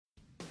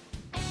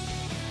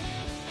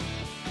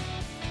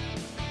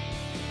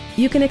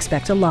You can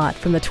expect a lot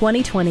from the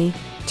 2020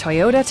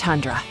 Toyota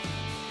Tundra.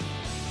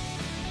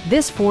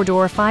 This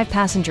four-door,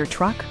 five-passenger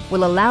truck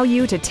will allow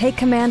you to take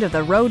command of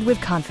the road with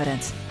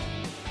confidence.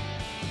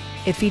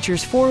 It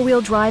features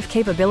four-wheel drive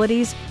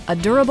capabilities, a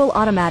durable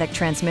automatic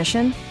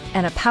transmission,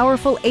 and a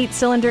powerful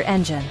 8-cylinder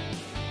engine.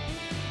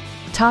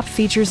 Top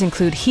features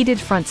include heated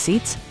front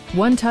seats,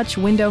 one-touch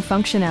window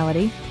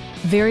functionality,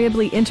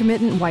 variably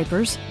intermittent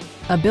wipers,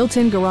 a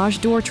built-in garage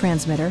door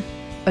transmitter,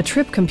 a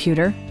trip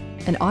computer,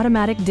 an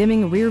automatic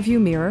dimming rearview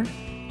mirror,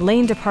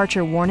 lane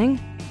departure warning,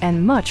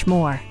 and much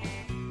more.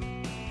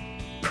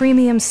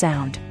 Premium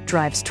sound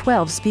drives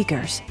 12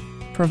 speakers,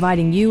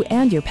 providing you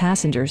and your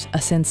passengers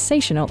a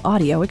sensational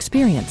audio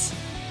experience.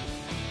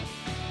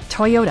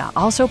 Toyota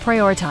also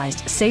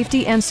prioritized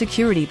safety and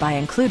security by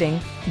including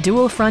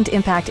dual front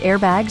impact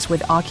airbags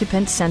with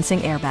occupant sensing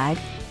airbag,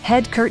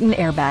 head curtain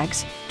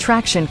airbags,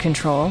 traction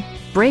control,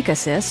 brake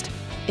assist,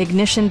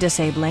 ignition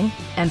disabling,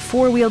 and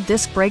four-wheel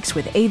disc brakes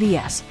with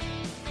ABS.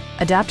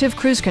 Adaptive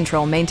Cruise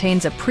Control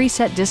maintains a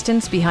preset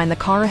distance behind the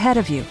car ahead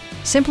of you,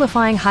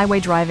 simplifying highway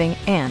driving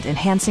and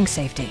enhancing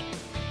safety.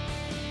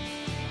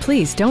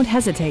 Please don't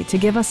hesitate to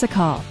give us a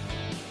call.